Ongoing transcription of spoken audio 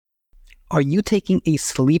Are you taking a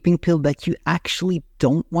sleeping pill that you actually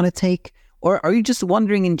don't want to take? Or are you just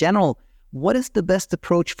wondering in general, what is the best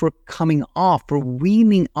approach for coming off, for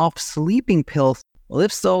weaning off sleeping pills? Well,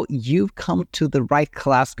 if so, you've come to the right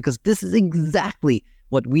class, because this is exactly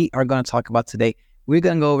what we are going to talk about today. We're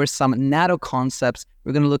going to go over some NATO concepts.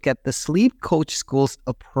 We're going to look at the Sleep Coach School's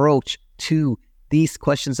approach to these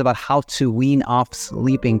questions about how to wean off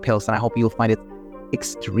sleeping pills. And I hope you'll find it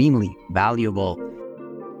extremely valuable.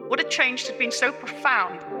 What had changed had been so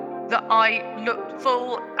profound that I looked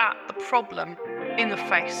full at the problem in the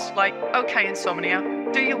face. Like, okay, Insomnia,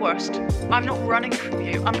 do your worst. I'm not running from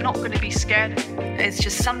you. I'm not going to be scared. It's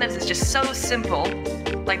just, sometimes it's just so simple.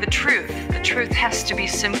 Like the truth has to be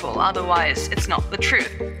simple. Otherwise, it's not the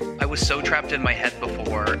truth. I was so trapped in my head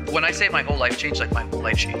before. When I say my whole life changed, like my whole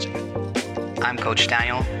life changed. I'm Coach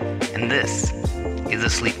Daniel, and this is the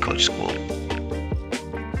Sleep Coach School.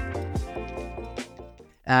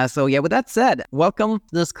 With that said, welcome to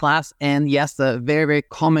this class. And yes, the very, very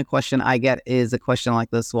common question I get is a question like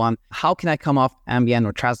this one. How can I come off Ambien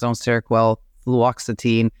or trazodone, Seroquel,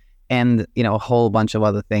 fluoxetine, and a whole bunch of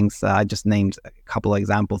other things? I just named a couple of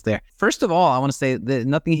examples there. First of all, I want to say that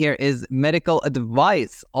nothing here is medical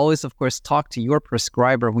advice. Always, of course, talk to your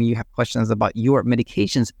prescriber when you have questions about your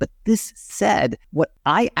medications. But this said, what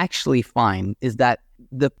I actually find is that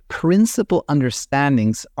the principal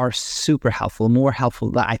understandings are super helpful, more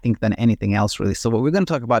helpful, I think, than anything else, really. So what we're going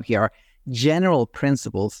to talk about here are general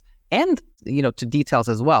principles and, to details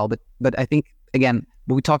as well. But I think, again,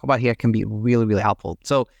 what we talk about here can be really, really helpful.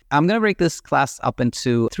 So I'm going to break this class up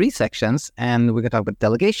into 3 sections, and we're going to talk about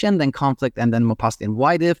delegation, then conflict, and then Mopasti and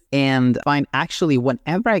why if. And find actually,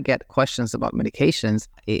 whenever I get questions about medications,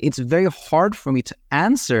 it's very hard for me to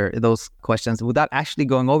answer those questions without actually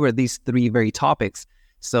going over these 3 very topics.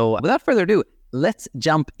 So without further ado, let's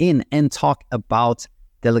jump in and talk about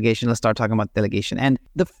delegation. Let's start talking about delegation. And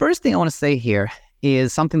the first thing I want to say here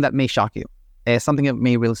is something that may shock you, something that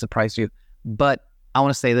may really surprise you. But I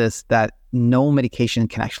want to say this, that no medication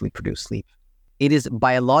can actually produce sleep. It is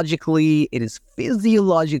biologically, it is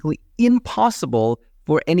physiologically impossible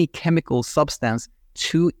for any chemical substance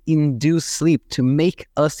to induce sleep, to make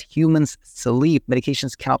us humans sleep.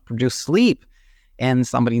 Medications cannot produce sleep. And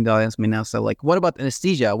somebody in the audience may now say, like, what about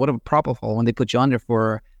anesthesia? What about propofol when they put you under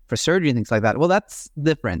for surgery and things like that? Well, that's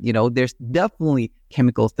different. There's definitely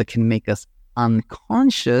chemicals that can make us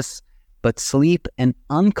unconscious, but sleep and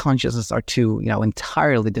unconsciousness are 2,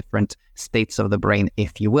 entirely different states of the brain,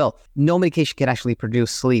 if you will. No medication can actually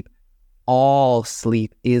produce sleep. All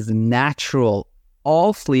sleep is natural.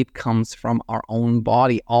 All sleep comes from our own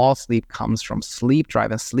body. All sleep comes from sleep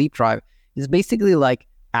drive. And sleep drive is basically like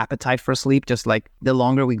appetite for sleep. Just like the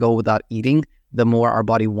longer we go without eating, the more our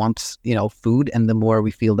body wants, food, and the more we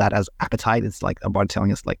feel that as appetite. It's like our body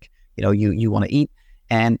telling us, like, you want to eat.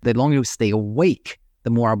 And the longer we stay awake,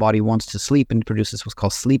 the more our body wants to sleep, and produces what's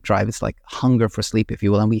called sleep drive. It's like hunger for sleep, if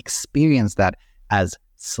you will. And we experience that as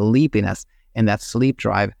sleepiness. And that sleep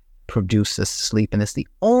drive produces sleep. And it's the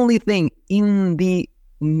only thing in the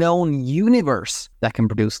known universe that can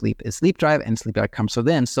produce sleep is sleep drive, and sleep drive comes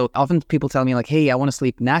within. So often people tell me, like, hey, I want to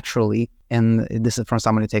sleep naturally. And this is from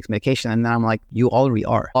someone who takes medication. And then I'm like, you already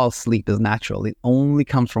are. All sleep is natural. It only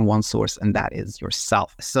comes from one source, and that is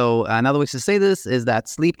yourself. So another way to say this is that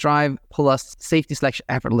sleep drive plus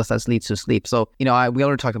safety/effortlessness leads to sleep. So, we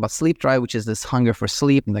already talked about sleep drive, which is this hunger for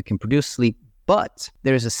sleep and that can produce sleep. But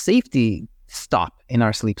there is a safety stop in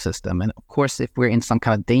our sleep system. And of course, if we're in some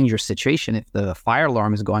kind of dangerous situation, if the fire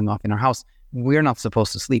alarm is going off in our house, we're not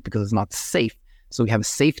supposed to sleep because it's not safe. So we have a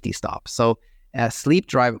safety stop. So sleep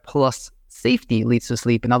drive plus safety leads to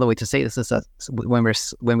sleep. Another way to say this is that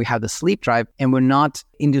when we have the sleep drive and we're not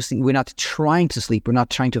trying to sleep, we're not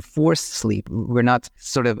trying to force sleep, we're not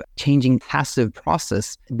sort of changing passive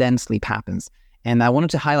process, then sleep happens. And I wanted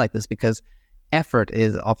to highlight this because effort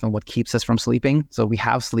is often what keeps us from sleeping. So we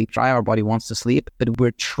have sleep drive, our body wants to sleep, but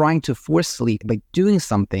we're trying to force sleep by doing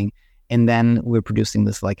something. And then we're producing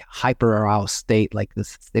this like hyper aroused state, like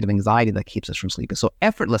this state of anxiety that keeps us from sleeping. So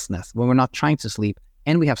effortlessness, when we're not trying to sleep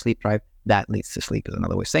and we have sleep drive, that leads to sleep is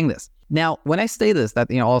another way of saying this. Now, when I say this, that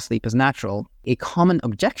all sleep is natural, a common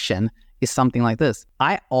objection is something like this.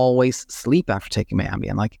 I always sleep after taking my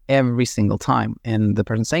Ambien, like every single time. And the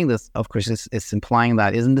person saying this, of course, is implying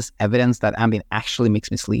that, isn't this evidence that Ambien actually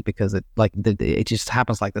makes me sleep because it just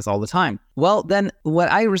happens like this all the time? Well, then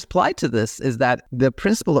what I reply to this is that the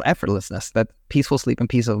principle of effortlessness, that peaceful sleep and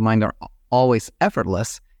peace of mind are always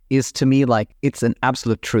effortless, is to me like it's an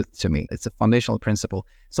absolute truth to me. It's a foundational principle.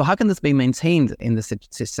 So how can this be maintained in this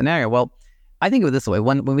scenario? Well, I think of it this way.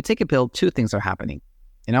 When we take a pill, two things are happening.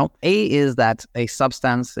 A is that a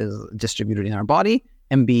substance is distributed in our body,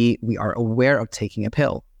 and B, we are aware of taking a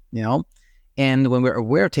pill, And when we're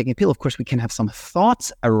aware of taking a pill, of course, we can have some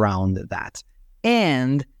thoughts around that.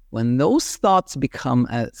 And when those thoughts become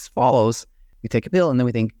as follows, we take a pill and then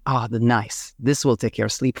we think, nice, this will take care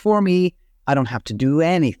of sleep for me. I don't have to do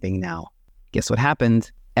anything now. Guess what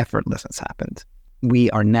happened? Effortlessness happened.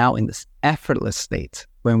 We are now in this effortless state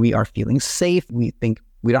when we are feeling safe. We think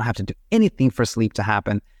we don't have to do anything for sleep to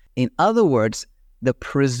happen. In other words, the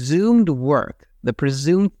presumed work, the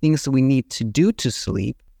presumed things that we need to do to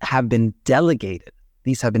sleep have been delegated.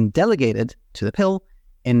 These have been delegated to the pill,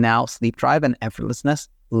 and now sleep drive and effortlessness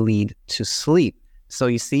lead to sleep. So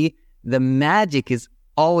you see, the magic is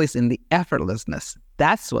always in the effortlessness.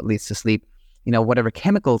 That's what leads to sleep. Whatever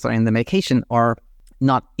chemicals are in the medication are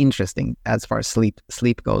not interesting as far as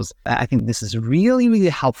sleep goes. I think this is really, really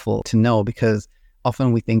helpful to know, because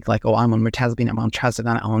often we think like, I'm on mirtazapine, I'm on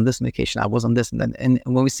trazodone, I'm on this medication, I was on this, and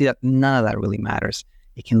when we see that none of that really matters,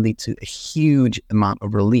 it can lead to a huge amount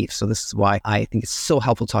of relief. So this is why I think it's so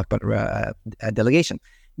helpful to talk about delegation.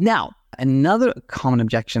 Now, another common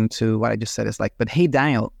objection to what I just said is like, but hey,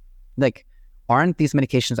 Daniel, like, aren't these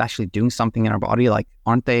medications actually doing something in our body? Like,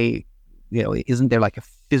 aren't they, isn't there like a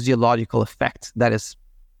physiological effect that is,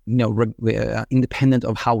 independent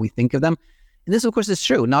of how we think of them? And this, of course, is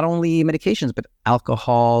true. Not only medications, but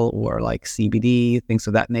alcohol or like CBD, things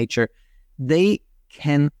of that nature, they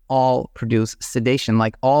can all produce sedation.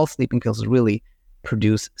 Like all sleeping pills really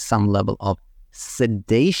produce some level of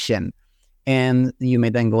sedation. And you may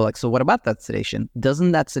then go like, so what about that sedation?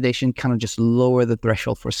 Doesn't that sedation kind of just lower the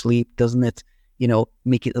threshold for sleep? Doesn't it,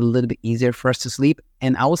 make it a little bit easier for us to sleep?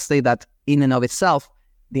 And I will say that in and of itself,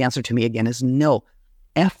 the answer to me again is no.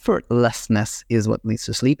 Effortlessness is what leads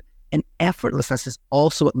to sleep. And effortlessness is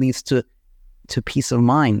also what leads to peace of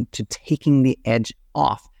mind, to taking the edge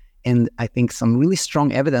off. And I think some really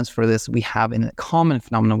strong evidence for this we have in a common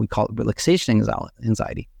phenomenon we call relaxation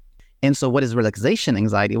anxiety. And so what is relaxation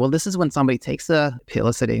anxiety? Well, this is when somebody takes a pill,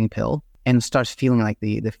 a sedating pill, and starts feeling like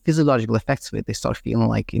the physiological effects of it. They start feeling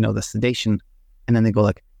like, the sedation. And then they go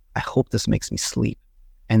like, I hope this makes me sleep.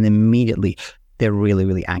 And immediately they're really,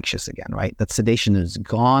 really anxious again, right? That sedation is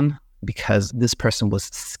gone because this person was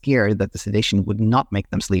scared that the sedation would not make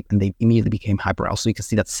them sleep, and they immediately became hyperaroused. So you can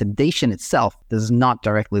see that sedation itself does not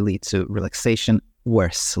directly lead to relaxation or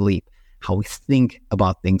sleep. How we think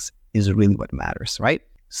about things is really what matters, right?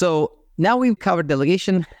 So now we've covered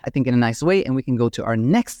delegation, I think, in a nice way, and we can go to our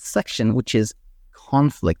next section, which is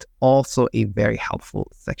conflict. Also a very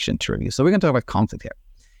helpful section to review. So we're going to talk about conflict here.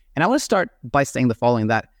 And I want to start by saying the following,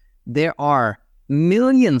 that there are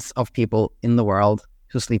millions of people in the world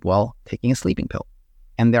who sleep well taking a sleeping pill.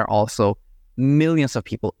 And there are also millions of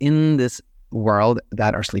people in this world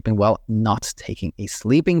that are sleeping well not taking a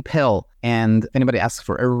sleeping pill. And if anybody asks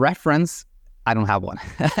for a reference, I don't have one.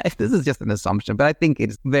 This is just an assumption, but I think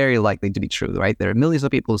it's very likely to be true, right? There are millions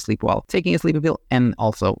of people who sleep well taking a sleeping pill and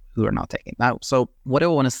also who are not taking it. Now, so what I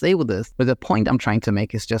want to say with this, but the point I'm trying to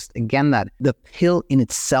make is just, again, that the pill in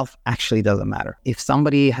itself actually doesn't matter. If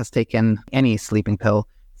somebody has taken any sleeping pill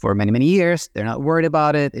for many, many years, they're not worried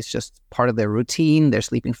about it. It's just part of their routine. They're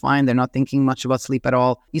sleeping fine. They're not thinking much about sleep at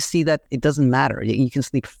all. You see that it doesn't matter. You can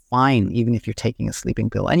sleep fine even if you're taking a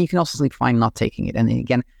sleeping pill. And you can also sleep fine not taking it. And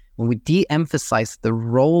again, when we de-emphasize the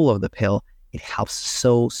role of the pill, it helps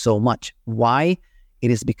so much. Why? It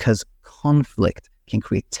is because conflict can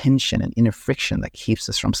create tension and inner friction that keeps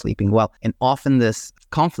us from sleeping well. And often this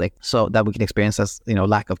conflict, so that we can experience as,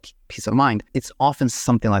 lack of peace of mind, it's often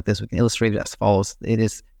something like this. We can illustrate it as follows. It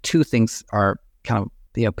is two things are kind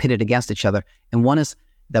of, pitted against each other. And one is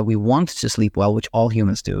that we want to sleep well, which all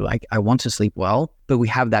humans do. Like, I want to sleep well, but we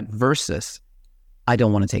have that versus, I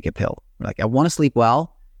don't want to take a pill. Like, I want to sleep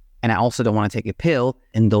well, and I also don't want to take a pill.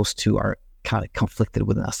 And those two are kind of conflicted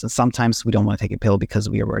within us. And sometimes we don't want to take a pill because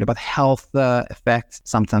we are worried about health effects.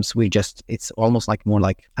 Sometimes it's almost like more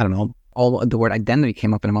like, I don't know, all the word identity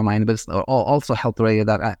came up in my mind, but it's also health related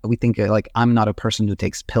that we think like, I'm not a person who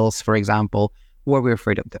takes pills, for example, or we're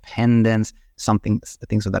afraid of dependence,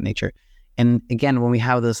 things of that nature. And again, when we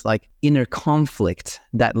have this like inner conflict,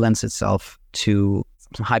 that lends itself to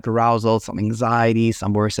some hyperarousal, some anxiety,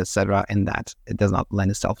 some worries, etc., and that it does not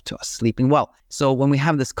lend itself to us sleeping well. So when we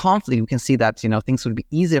have this conflict, we can see that, things would be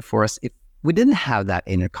easier for us if we didn't have that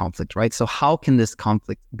inner conflict, right? So how can this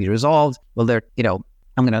conflict be resolved? Well,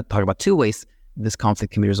 I'm going to talk about two ways this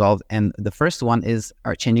conflict can be resolved. And the first one is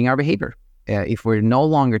changing our behavior. If we're no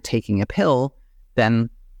longer taking a pill, then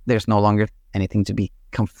there's no longer anything to be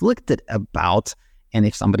conflicted about. And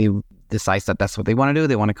if somebody decides that that's what they want to do,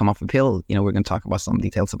 they want to come off a pill, we're going to talk about some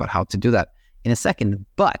details about how to do that in a second.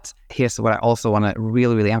 But here's what I also want to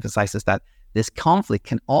really, really emphasize is that this conflict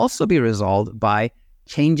can also be resolved by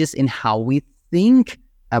changes in how we think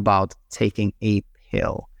about taking a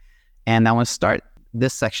pill. And I want to start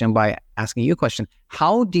this section by asking you a question.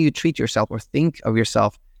 How do you treat yourself or think of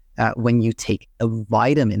yourself when you take a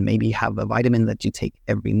vitamin? Maybe you have a vitamin that you take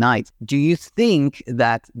every night. Do you think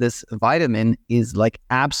that this vitamin is like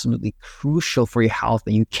absolutely crucial for your health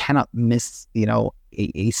and you cannot miss,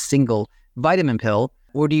 a single vitamin pill?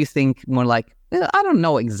 Or do you think more like, I don't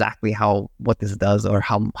know exactly what this does or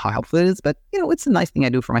how helpful it is, but it's a nice thing I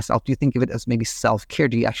do for myself. Do you think of it as maybe self-care?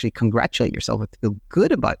 Do you actually congratulate yourself or feel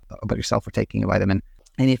good about yourself for taking a vitamin?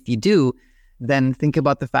 And if you do, then think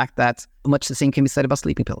about the fact that much the same can be said about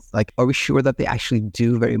sleeping pills. Like, are we sure that they actually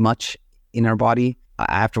do very much in our body?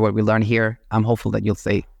 After what we learn here, I'm hopeful that you'll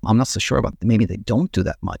say, I'm not so sure about it. Maybe they don't do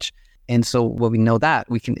that much. And so when we know that,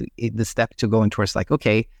 we can, the step to going towards like,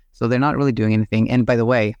 okay, so they're not really doing anything. And by the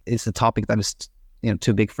way, it's a topic that is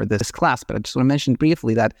too big for this class, but I just want to mention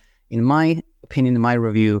briefly that in my opinion, in my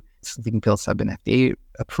review, sleeping pills have been FDA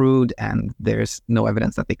approved and there's no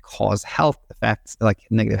evidence that they cause health effects, like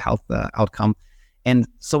negative health outcome. And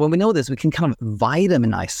so when we know this, we can kind of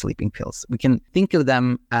vitaminize sleeping pills. We can think of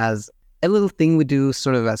them as a little thing we do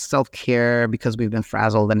sort of as self-care because we've been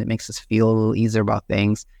frazzled and it makes us feel a little easier about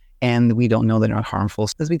things. And we don't know they're not harmful.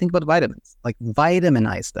 So as we think about vitamins, like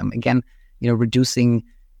vitaminize them, again, reducing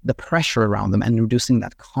the pressure around them and reducing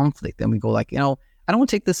that conflict. And we go like, I don't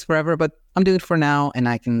want to take this forever, but I'm doing it for now and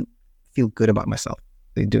I can feel good about myself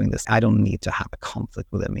doing this. I don't need to have a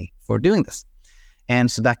conflict within me for doing this. And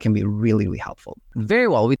so that can be really, really helpful. Very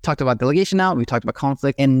well. We talked about delegation now. We talked about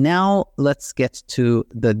conflict. And now let's get to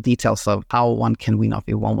the details of how one can wean off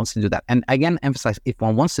if one wants to do that. And again, emphasize if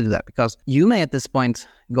one wants to do that, because you may at this point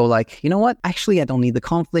go like, you know what? Actually, I don't need the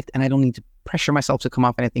conflict and I don't need to pressure myself to come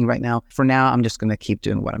off anything right now. For now, I'm just going to keep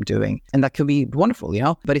doing what I'm doing. And that could be wonderful,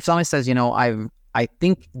 But if someone says, I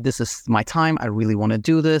think this is my time. I really want to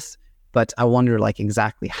do this, but I wonder like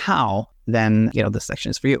exactly how, then, this section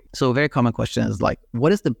is for you. So a very common question is like,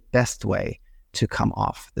 what is the best way to come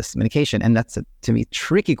off this medication? And that's to me,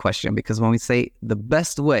 tricky question, because when we say the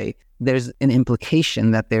best way, there's an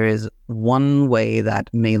implication that there is one way that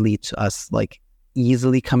may lead to us like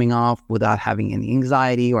easily coming off without having any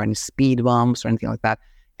anxiety or any speed bumps or anything like that.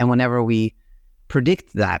 And whenever we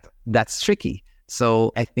predict that, that's tricky.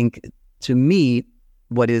 So I think to me,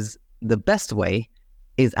 what is the best way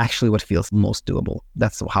is actually what feels most doable.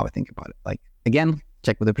 That's how I think about it. Like, again,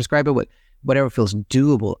 check with the prescriber, but whatever feels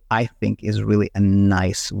doable, I think is really a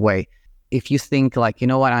nice way. If you think like,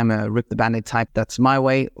 I'm a rip the Band-Aid type, that's my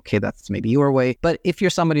way. Okay, that's maybe your way. But if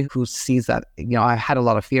you're somebody who sees that, I had a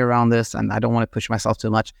lot of fear around this and I don't want to push myself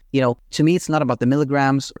too much, to me, it's not about the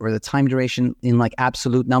milligrams or the time duration in like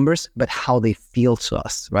absolute numbers, but how they feel to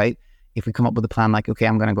us, right? If we come up with a plan like, okay,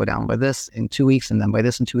 I'm going to go down by this in 2 weeks and then by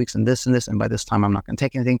this in 2 weeks and this, and by this time, I'm not going to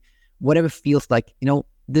take anything. Whatever feels like,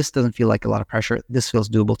 this doesn't feel like a lot of pressure. This feels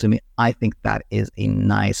doable to me. I think that is a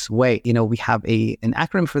nice way. We have an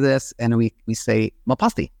acronym for this and we say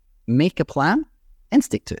MAPASTI, make a plan and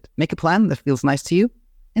stick to it. Make a plan that feels nice to you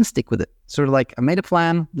and stick with it. Sort of like I made a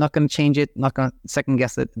plan, not going to change it, not going to second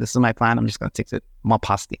guess it. This is my plan. I'm just going to stick to it.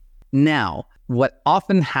 MAPASTI. Now, what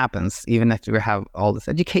often happens, even after we have all this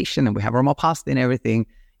education and we have our MAPASTI and everything,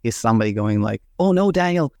 is somebody going like, oh no,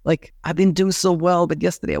 Daniel, like I've been doing so well, but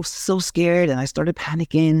yesterday I was so scared and I started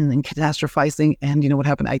panicking and catastrophizing. And you know what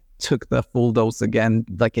happened? I took the full dose again,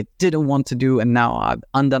 like I didn't want to do. And now I've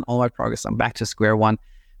undone all my progress. I'm back to square one,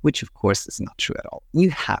 which of course is not true at all. You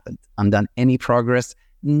haven't undone any progress,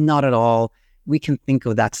 not at all. We can think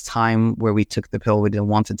of that time where we took the pill we didn't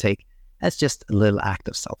want to take as just a little act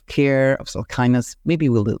of self-care, of self-kindness. Maybe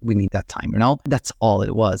we need that time, That's all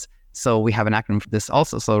it was. So we have an acronym for this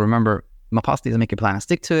also. So remember, MAPASTI is make a plan and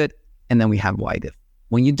stick to it. And then we have WIDIF.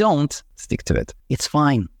 When you don't stick to it, it's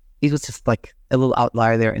fine. It was just like a little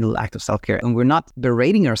outlier there, a little act of self-care. And we're not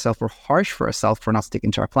berating ourselves or harsh for ourselves for not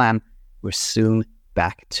sticking to our plan. We're soon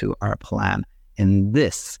back to our plan. And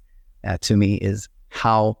this, to me, is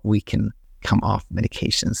how we can come off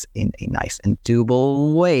medications in a nice and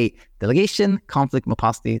doable way. Delegation, conflict,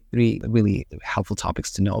 MAPASTI, 3 really helpful topics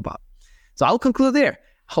to know about. So I'll conclude there.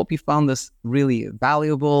 Hope you found this really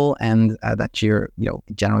valuable and that you're,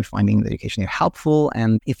 generally finding the education here helpful.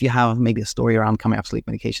 And if you have maybe a story around coming off sleep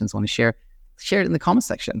medications, want to share it in the comment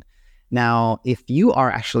section. Now, if you are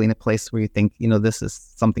actually in a place where you think, this is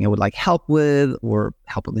something I would like help with or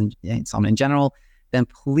help with insomnia in general, then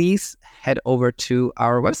please head over to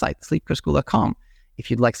our website, sleepcareschool.com. If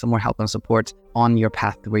you'd like some more help and support on your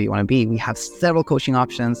path to where you want to be, we have several coaching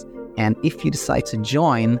options. And if you decide to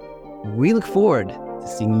join, we look forward to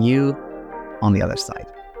seeing you on the other side.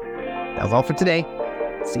 That was all for today.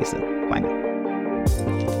 See you soon. Bye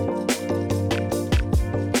now.